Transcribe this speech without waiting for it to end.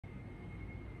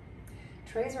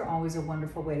Trays are always a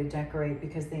wonderful way to decorate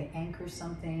because they anchor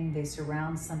something, they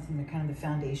surround something, they're kind of the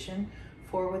foundation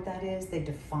for what that is. They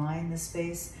define the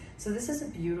space. So this is a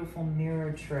beautiful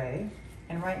mirror tray.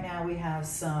 And right now we have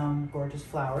some gorgeous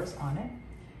flowers on it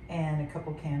and a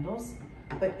couple candles.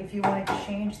 But if you want to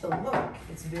change the look,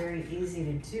 it's very easy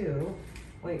to do.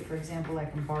 Wait, for example, I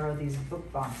can borrow these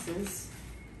book boxes.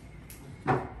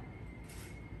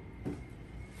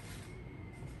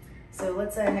 So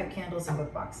let's say I have candles and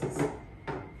book boxes.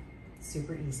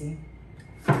 Super easy,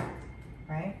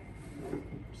 right?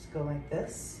 Just go like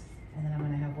this, and then I'm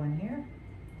gonna have one here,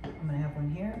 I'm gonna have one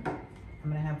here, I'm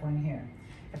gonna have one here.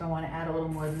 If I wanna add a little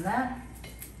more than that,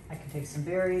 I can take some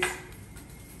berries,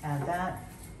 add that.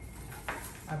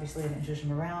 Obviously I didn't shush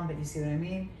them around, but you see what I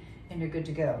mean? And you're good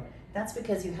to go. That's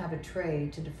because you have a tray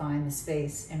to define the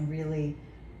space and really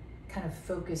kind of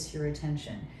focus your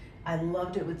attention. I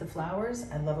loved it with the flowers,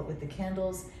 I love it with the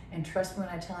candles, and trust me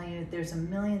when I tell you, there's a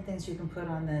million things you can put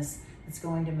on this that's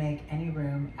going to make any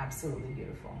room absolutely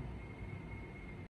beautiful.